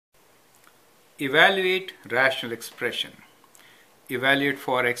Evaluate rational expression. Evaluate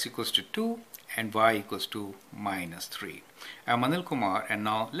for x equals to 2 and y equals to minus 3. I'm Anil Kumar, and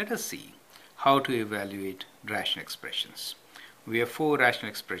now let us see how to evaluate rational expressions. We have 4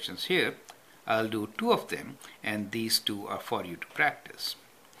 rational expressions here. I'll do 2 of them, and these 2 are for you to practice.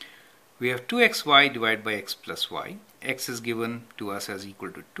 We have 2xy divided by x plus y. X is given to us as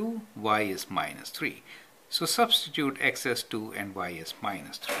equal to 2, y is minus 3. So substitute x as 2 and y as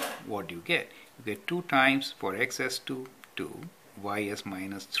minus 3. What do you get? You get 2 times for x as 2, 2, y as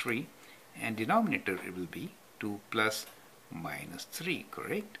minus 3, and denominator it will be 2 plus minus 3,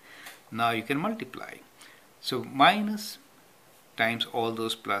 correct? Now you can multiply. So minus times all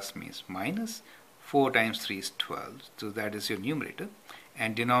those plus means minus. 4 times 3 is 12, so that is your numerator,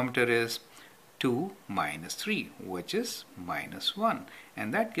 and denominator is 2 minus 3, which is minus 1,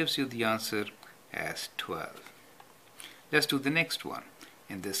 and that gives you the answer as 12. Let's do the next one.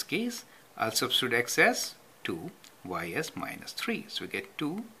 In this case, I'll substitute x as 2, y as minus 3. So we get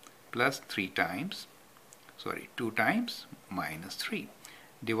 2 plus 2 times minus 3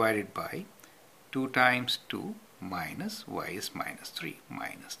 divided by 2 times 2 minus y is minus 3,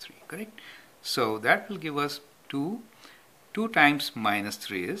 correct? So that will give us 2 times minus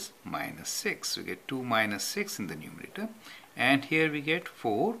 3 is minus 6. So we get 2 minus 6 in the numerator, and here we get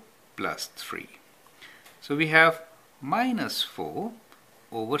 4 plus 3. So we have minus 4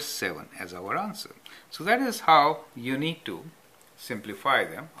 over 7 as our answer. So that is how you need to simplify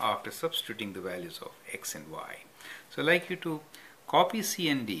them after substituting the values of x and y. So I'd like you to copy C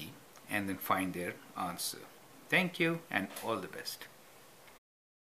and D and then find their answer. Thank you and all the best.